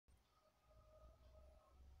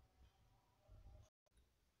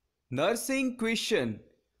Nursing question.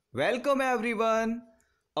 Welcome everyone.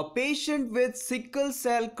 A patient with sickle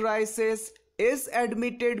cell crisis is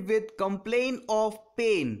admitted with complaint of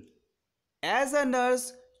pain. As a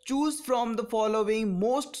nurse, choose from the following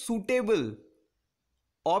most suitable.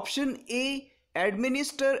 Option A.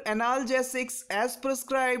 Administer analgesics as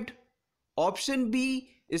prescribed. Option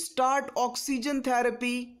B. Start oxygen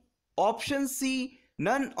therapy. Option C.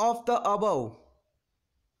 None of the above.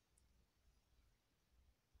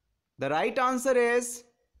 The right answer is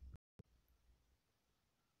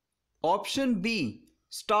option B.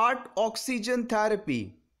 Start oxygen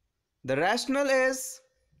therapy. The rationale is,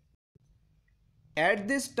 at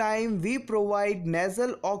this time we provide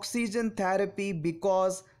nasal oxygen therapy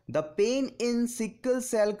because the pain in sickle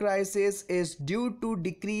cell crisis is due to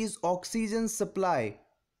decreased oxygen supply.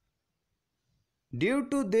 Due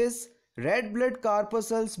to this, red blood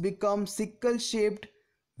corpuscles become sickle shaped,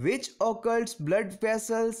 which occurs blood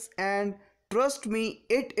vessels, and trust me,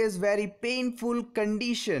 it is very painful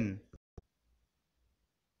condition.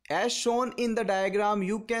 As shown in the diagram,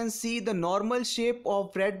 you can see the normal shape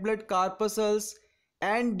of red blood corpuscles,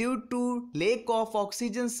 and due to lack of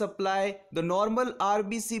oxygen supply, the normal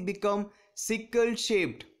RBC become sickle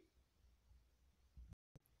shaped.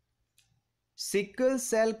 Sickle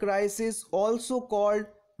cell crisis, also called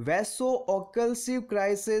vaso-occlusive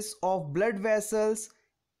crisis of blood vessels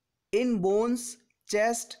in bones,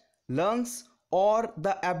 chest, lungs or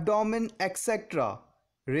the abdomen, etc.,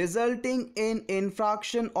 resulting in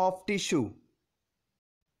infarction of tissue.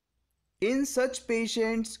 In such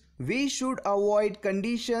patients, we should avoid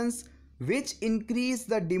conditions which increase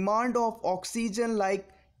the demand of oxygen like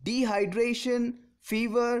dehydration,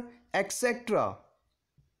 fever, etc.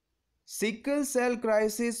 Sickle cell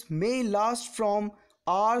crisis may last from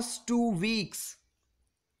hours to weeks.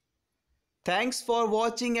 Thanks for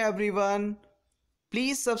watching everyone.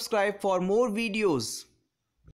 Please subscribe for more videos.